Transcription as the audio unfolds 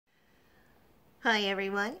Hi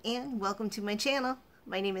everyone, and welcome to my channel.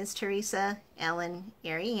 My name is Teresa Allen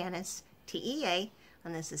Arianis, T.E.A.,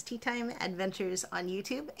 and this is Tea Time Adventures on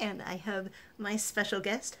YouTube, and I have my special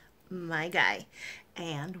guest, my guy.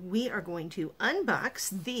 And we are going to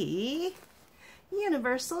unbox the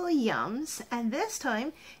Universal Yums, and this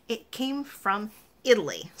time it came from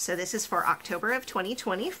Italy. So this is for October of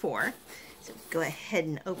 2024. So go ahead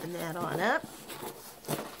and open that on up.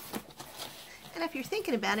 And if you're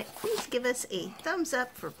thinking about it, please give us a thumbs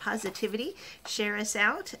up for positivity, share us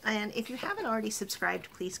out, and if you haven't already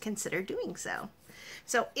subscribed, please consider doing so.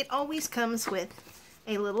 So it always comes with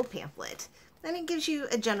a little pamphlet, and it gives you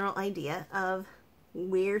a general idea of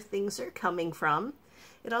where things are coming from.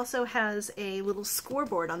 It also has a little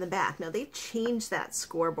scoreboard on the back. Now they've changed that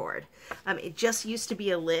scoreboard. It just used to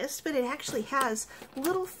be a list, but it actually has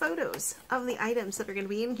little photos of the items that are going to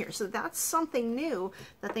be in here. So that's something new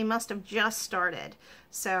that they must have just started.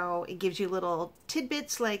 So it gives you little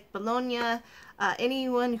tidbits like Bologna.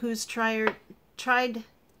 Anyone who's tired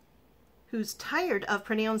of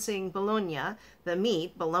pronouncing Bologna, the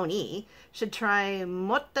meat, bologna, should try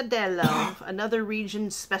mortadello, another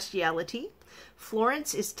region's speciality.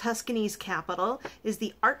 Florence is Tuscany's capital, is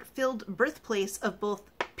the art-filled birthplace of both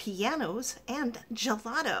pianos and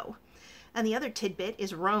gelato. And the other tidbit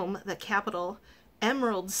is Rome, the capital,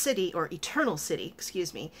 Emerald City, or Eternal City,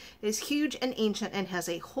 excuse me, is huge and ancient and has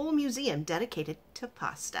a whole museum dedicated to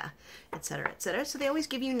pasta, etc., etc. So they always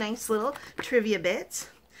give you nice little trivia bits.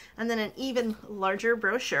 And then an even larger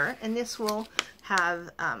brochure, and this will have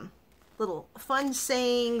little fun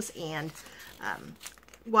sayings and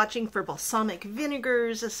watching for balsamic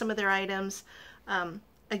vinegars as some of their items.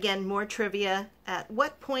 Again, more trivia. At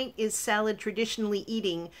what point is salad traditionally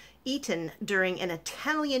eaten during an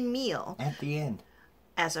Italian meal? At the end.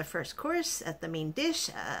 As a first course, at the main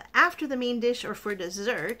dish, after the main dish, or for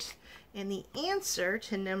dessert? And the answer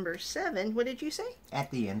to number 7, what did you say?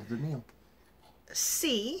 At the end of the meal.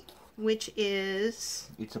 C, which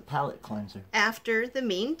is... It's a palate cleanser. After the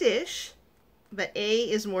main dish, but A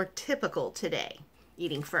is more typical today,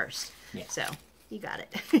 eating first. Yeah. So, you got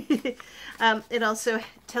it. It also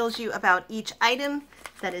tells you about each item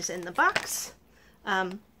that is in the box,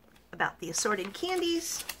 about the assorted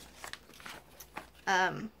candies,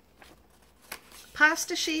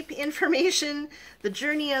 pasta shape information, the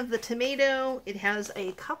journey of the tomato. It has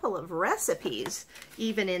a couple of recipes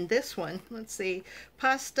even in this one. Let's see,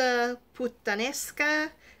 pasta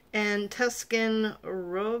puttanesca and Tuscan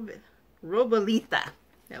robolita.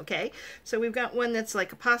 Okay, so we've got one that's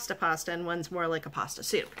like a pasta and one's more like a pasta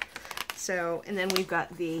soup. So, and then we've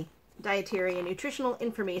got the dietary and nutritional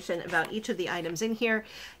information about each of the items in here.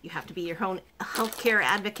 You have to be your own healthcare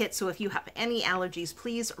advocate, so if you have any allergies,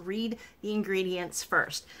 please read the ingredients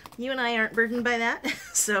first. You and I aren't burdened by that,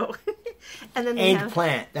 so. And then they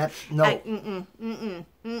eggplant. That's no.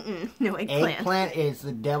 No eggplant. Eggplant is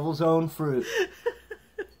the devil's own fruit.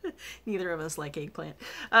 Neither of us like eggplant.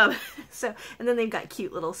 So, and then they've got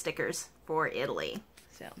cute little stickers for Italy.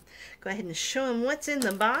 So, go ahead and show them what's in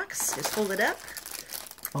the box. Just hold it up.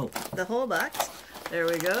 Oh. The whole box. There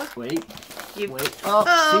we go. Wait.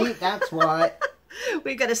 Oh, see, that's why.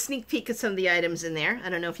 We've got a sneak peek of some of the items in there. I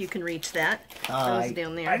don't know if you can reach that. Those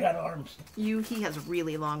down there. I got arms. He has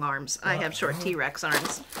really long arms. I have short T-Rex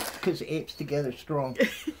arms. Because apes together strong.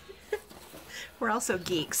 We're also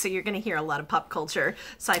geeks, so you're going to hear a lot of pop culture,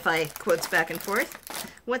 sci-fi quotes back and forth.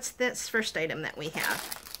 What's this first item that we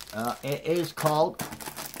have? It is called,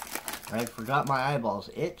 I forgot my eyeballs.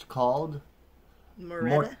 It's called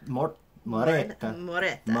Moretta.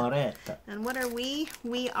 Moretta. And what are we?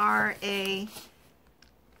 We are a,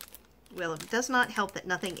 well, it does not help that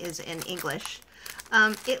nothing is in English.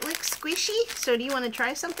 It looks squishy, so do you want to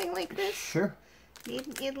try something like this? Sure. Made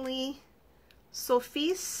in Italy.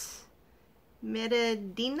 Sofis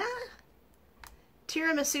Meridina?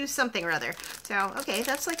 Tiramisu something or other. So, okay,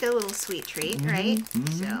 that's like a little sweet treat, right?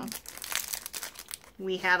 So,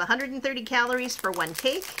 we have 130 calories for one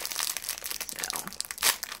cake. So,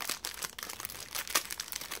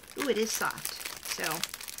 ooh, it is soft. So,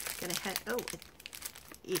 gonna head, oh,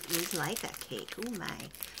 it is like a cake. Oh my.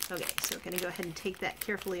 Okay, so we're gonna go ahead and take that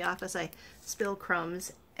carefully off as I spill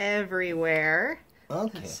crumbs everywhere.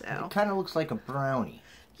 Okay, so, it kind of looks like a brownie.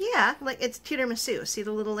 Yeah, like it's tiramisu. See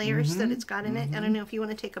the little layers that it's got in it? I don't know if you want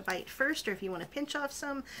to take a bite first or if you want to pinch off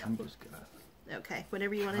some. I'm just gonna... Okay,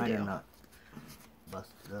 whatever you want to do. I'm not bust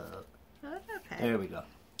it up. Okay. There we go.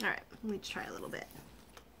 All right, let's try a little bit.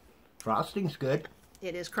 Frosting's good.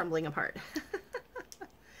 It is crumbling apart.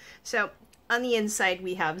 So, on the inside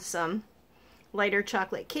we have some lighter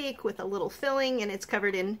chocolate cake with a little filling, and it's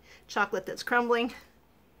covered in chocolate that's crumbling.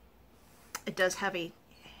 It does have a,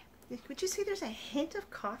 would you say there's a hint of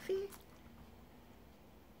coffee?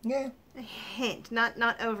 Yeah. A hint, not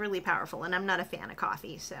overly powerful, and I'm not a fan of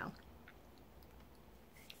coffee, so.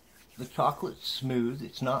 The chocolate's smooth.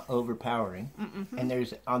 It's not overpowering. And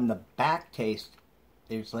there's, on the back taste,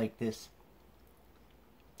 there's like this,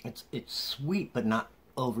 it's sweet, but not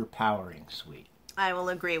overpowering sweet. I will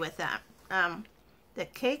agree with that. The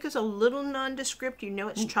cake is a little nondescript. You know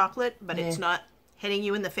it's chocolate, but it's not hitting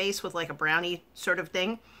you in the face with like a brownie sort of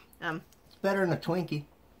thing. It's better than a Twinkie.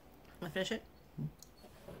 I finish it?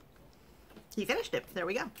 You finished it. There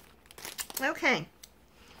we go. Okay.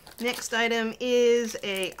 Next item is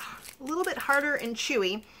a little bit harder and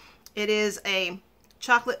chewy. It is a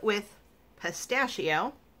chocolate with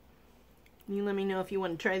pistachio. You let me know if you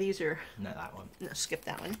want to try these or... No, that one. No, skip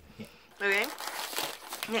that one. Yeah. Okay.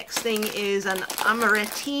 Next thing is an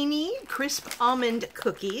amarettini crisp almond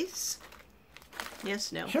cookies.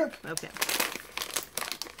 Yes, no? Sure. Okay.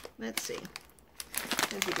 Let's see.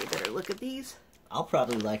 Let's give you a better look at these. I'll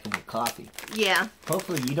probably like them with coffee. Yeah.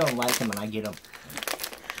 Hopefully you don't like them and I get them.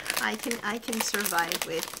 I can survive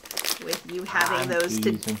with you having those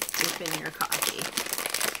to dip in your coffee.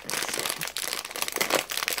 Let's see.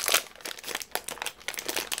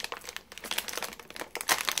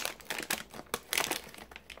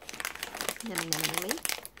 Yummy, yummy, yummy.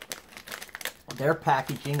 Their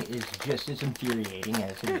packaging is just as infuriating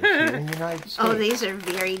as it is here in the United States. Oh, these are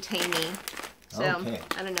very tiny. So, okay.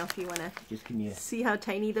 I don't know if you want to Just give me see how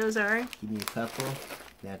tiny those are. Give me a couple.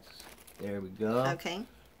 There we go. Okay.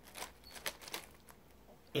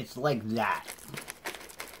 It's like that.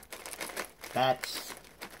 That's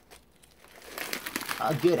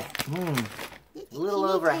a good, a little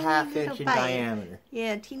over a half inch in diameter.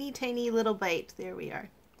 Yeah, teeny tiny little bite. There we are.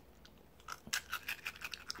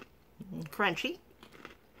 Crunchy.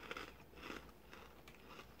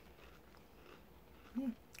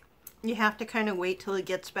 You have to kind of wait till it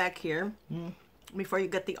gets back here before you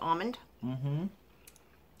get the almond.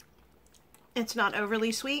 It's not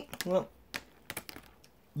overly sweet. Well,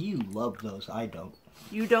 you love those. I don't.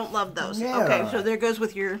 You don't love those. Yeah. Okay, so there goes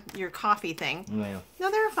with your coffee thing. Yeah. No,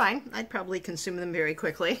 they're fine. I'd probably consume them very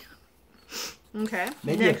quickly. Okay.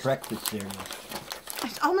 Maybe Next. a breakfast cereal.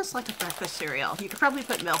 It's almost like a breakfast cereal. You could probably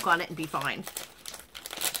put milk on it and be fine.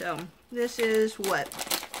 So, this is what?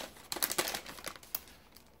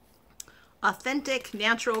 Authentic,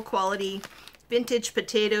 natural quality, vintage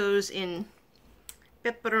potatoes in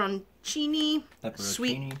pepperoncini,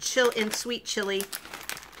 sweet chili,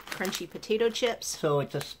 crunchy potato chips. So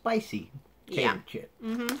it's a spicy potato chip.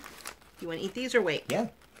 You want to eat these or wait? Yeah.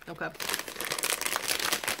 Okay.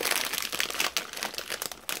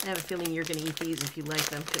 I have a feeling you're going to eat these if you like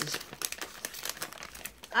them, because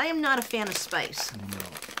I am not a fan of spice. No.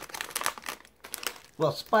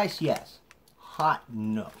 Well, spice, yes. Hot,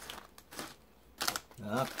 no.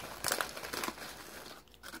 Okay.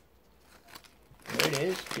 There it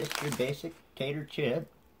is. Just your basic tater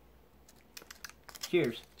chip.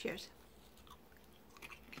 Cheers. Cheers.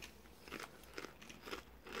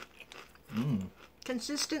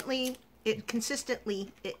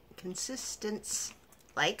 Consistence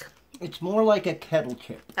like. It's more like a kettle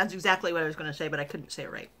chip. That's exactly what I was going to say, but I couldn't say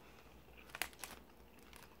it right.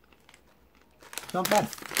 It's not bad.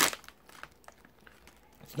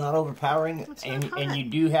 It's not overpowering, It's not hot. and you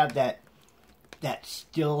do have that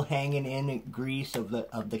still hanging in grease of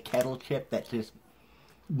the kettle chip that's just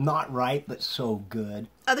not right, but so good.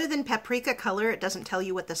 Other than paprika color, it doesn't tell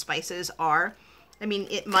you what the spices are. I mean,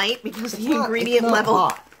 it might because the ingredient level.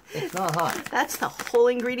 Hot. It's not hot. That's the whole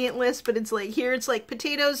ingredient list, but it's like here it's like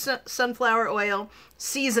potatoes, sunflower oil,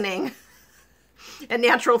 seasoning, and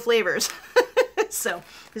natural flavors. So,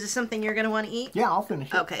 is this something you're going to want to eat? Yeah, I'll finish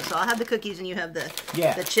it. Okay, so I'll have the cookies and you have the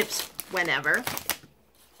chips whenever.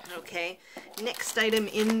 Okay, next item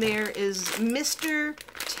in there is Mr.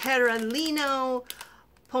 Terralino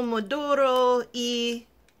Pomodoro e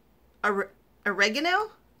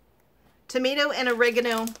Oregano? Tomato and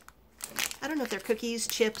oregano. I don't know if they're cookies,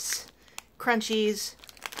 chips, crunchies.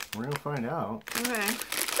 We're going to find out. Okay.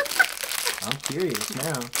 I'm curious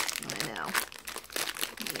now. I know.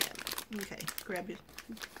 Yeah. Okay, grab it.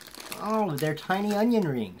 Oh, they're tiny onion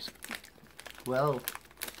rings. Well,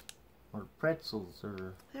 or pretzels,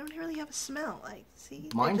 or... They don't really have a smell. Like, see?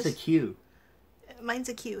 Mine's a Q. Mine's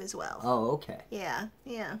a Q as well. Oh, okay. Yeah,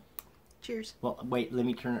 yeah. Cheers. Well, wait, let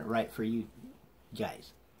me turn it right for you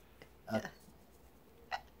guys.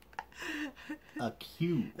 A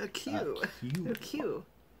Q. A Q. A Q. A Q.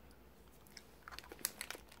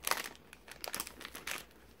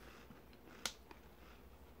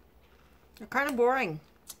 They're kind of boring.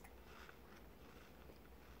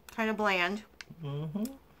 kind of bland. Mm-hmm.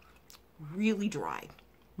 Really dry.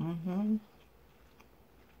 Mm-hmm.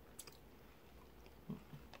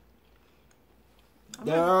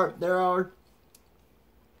 There are.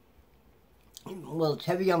 Well, it's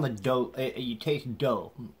heavy on the dough. You taste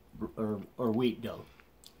dough, or wheat dough.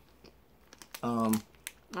 I'm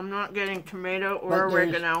not getting tomato or But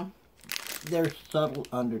oregano. There's subtle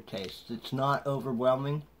undertastes. It's not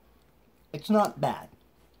overwhelming. It's not bad.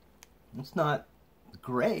 It's not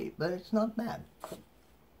great, but it's not bad.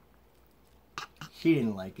 She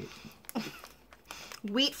didn't like it.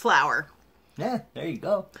 Wheat flour. Yeah, there you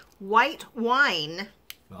go. White wine.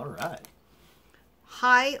 All right.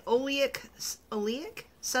 High oleic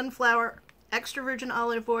sunflower, extra virgin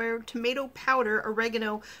olive oil, tomato powder,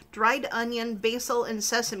 oregano, dried onion, basil, and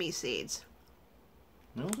sesame seeds.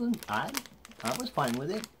 I was fine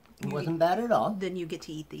with it. It wasn't bad at all. Then you get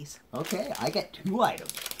to eat these. Okay, I get 2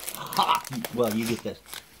 items. Ha! Well, you get this.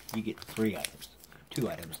 You get 3 items. 2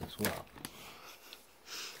 items as well.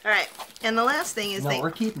 All right, and the last thing is we're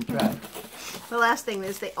keeping track. The last thing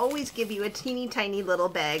is they always give you a teeny tiny little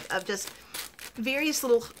bag of just various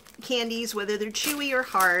little candies, whether they're chewy or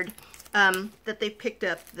hard, that they picked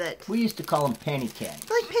up that... We used to call them penny candies.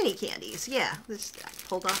 Like penny candies, yeah. This I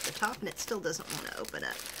pulled off the top and it still doesn't want to open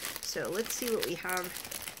up. So let's see what we have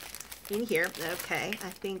in here. Okay, I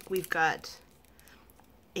think we've got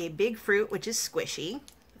a big fruit, which is squishy.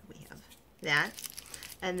 We have that.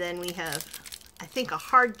 And then we have, I think, a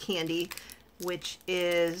hard candy, which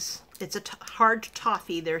is... It's a hard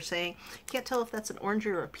toffee, they're saying. Can't tell if that's an orange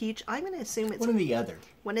or a peach. I'm going to assume it's... One or the other.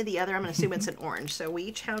 One or the other. I'm going to assume it's an orange. So we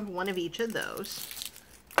each have one of each of those.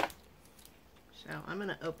 So I'm going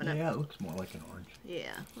to open up... Yeah, it looks more like an orange.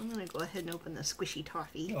 Yeah. I'm going to go ahead and open the squishy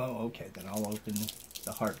toffee. Oh, okay. Then I'll open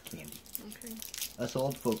the hard candy. Okay. Us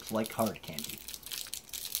old folks like hard candy.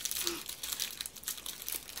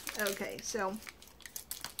 Okay, so...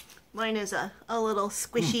 Mine is a little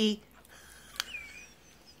squishy...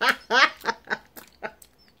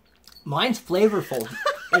 Mine's flavorful.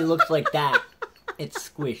 It looks like that. It's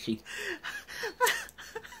squishy.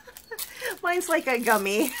 Mine's like a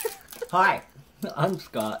gummy. Hi, I'm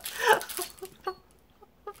Scott.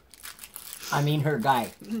 I mean her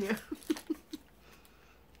guy. Yeah.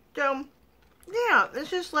 So, yeah, it's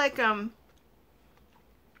just like,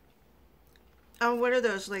 what are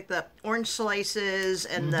those? Like the orange slices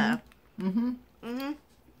and the...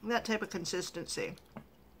 that type of consistency.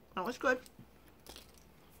 Oh, it's good.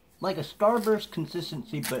 Like a Starburst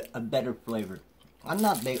consistency, but a better flavor. I'm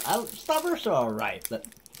not big. Starbursts are alright, but...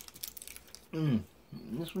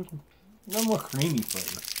 this one's a little more creamy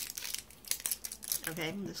flavor.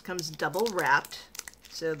 Okay, this comes double wrapped.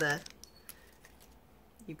 So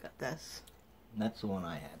you got this. That's the one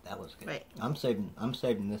I had. That was good. Right. I'm saving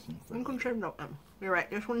this one for You can later. save no. You're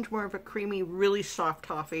right. This one's more of a creamy, really soft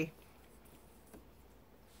toffee.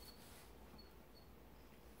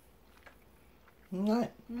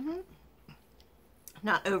 Alright.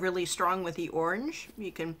 Not overly strong with the orange.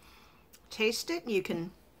 You can taste it. You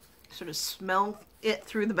can sort of smell it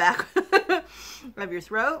through the back of your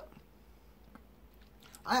throat.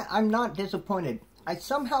 I'm not disappointed. I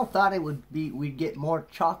somehow thought we'd get more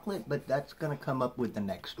chocolate, but that's gonna come up with the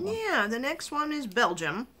next one. Yeah, the next one is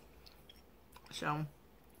Belgium. So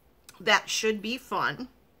that should be fun.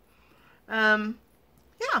 Yeah,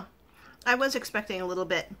 I was expecting a little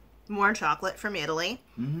bit more chocolate from Italy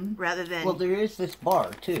rather than... Well, there is this bar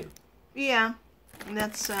too. Yeah, and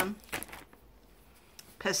that's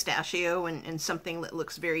pistachio and something that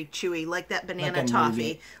looks very chewy, like that banana Like a toffee.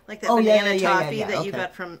 nougat. Like that Oh, yeah, banana yeah, toffee yeah, that you okay.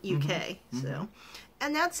 got from UK. So,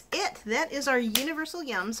 and that's it. That is our Universal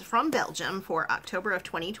Yums from Belgium for October of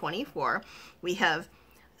 2024. We have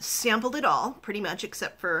sampled it all, pretty much,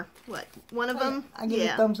 except for, what, one of them? I give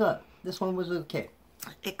it a thumbs up. This one was okay.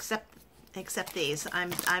 Except these.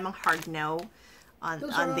 I'm a hard no on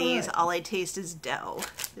are these. alright. All I taste is dough.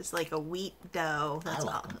 It's like a wheat dough. That's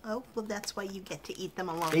like all. them. Oh, well, that's why you get to eat them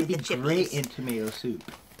along They'd with be the chippies. great in tomato soup.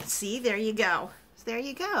 See, there you go. There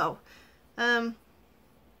you go.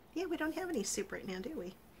 Yeah, we don't have any soup right now, do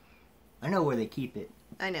we? I know where they keep it.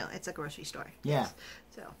 I know, it's a grocery store. Yeah.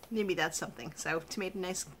 So maybe that's something. So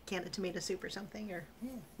nice can of tomato soup or something, or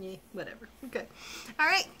yeah, whatever. Okay. All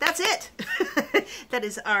right, that's it. That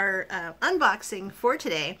is our unboxing for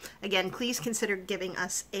today. Again, please consider giving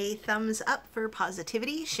us a thumbs up for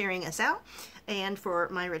positivity, sharing us out. And for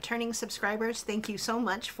my returning subscribers, thank you so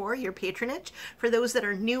much for your patronage. For those that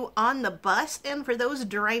are new on the bus, and for those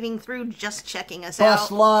driving through just checking us out.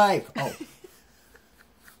 Bus Live! Oh.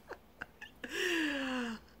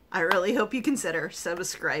 I really hope you consider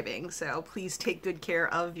subscribing. So please take good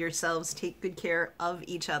care of yourselves. Take good care of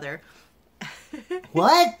each other.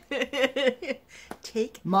 What?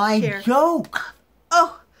 Take My care. joke.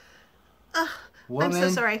 Oh, Woman. I'm so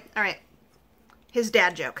sorry. All right. His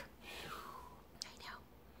dad joke. I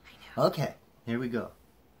know. Okay, here we go.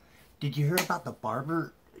 Did you hear about the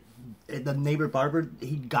barber? The neighbor barber,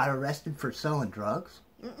 he got arrested for selling drugs.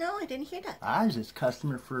 No, I didn't hear that. I was his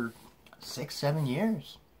customer for 6-7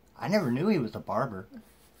 years. I never knew he was a barber.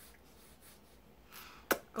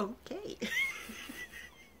 Okay.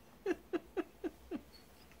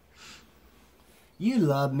 You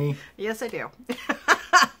love me. Yes, I do.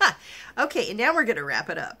 Okay, and now we're going to wrap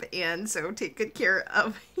it up. And so take good care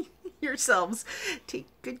of yourselves. Take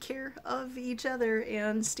good care of each other.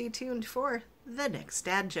 And stay tuned for the next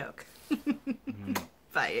dad joke.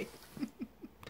 Bye.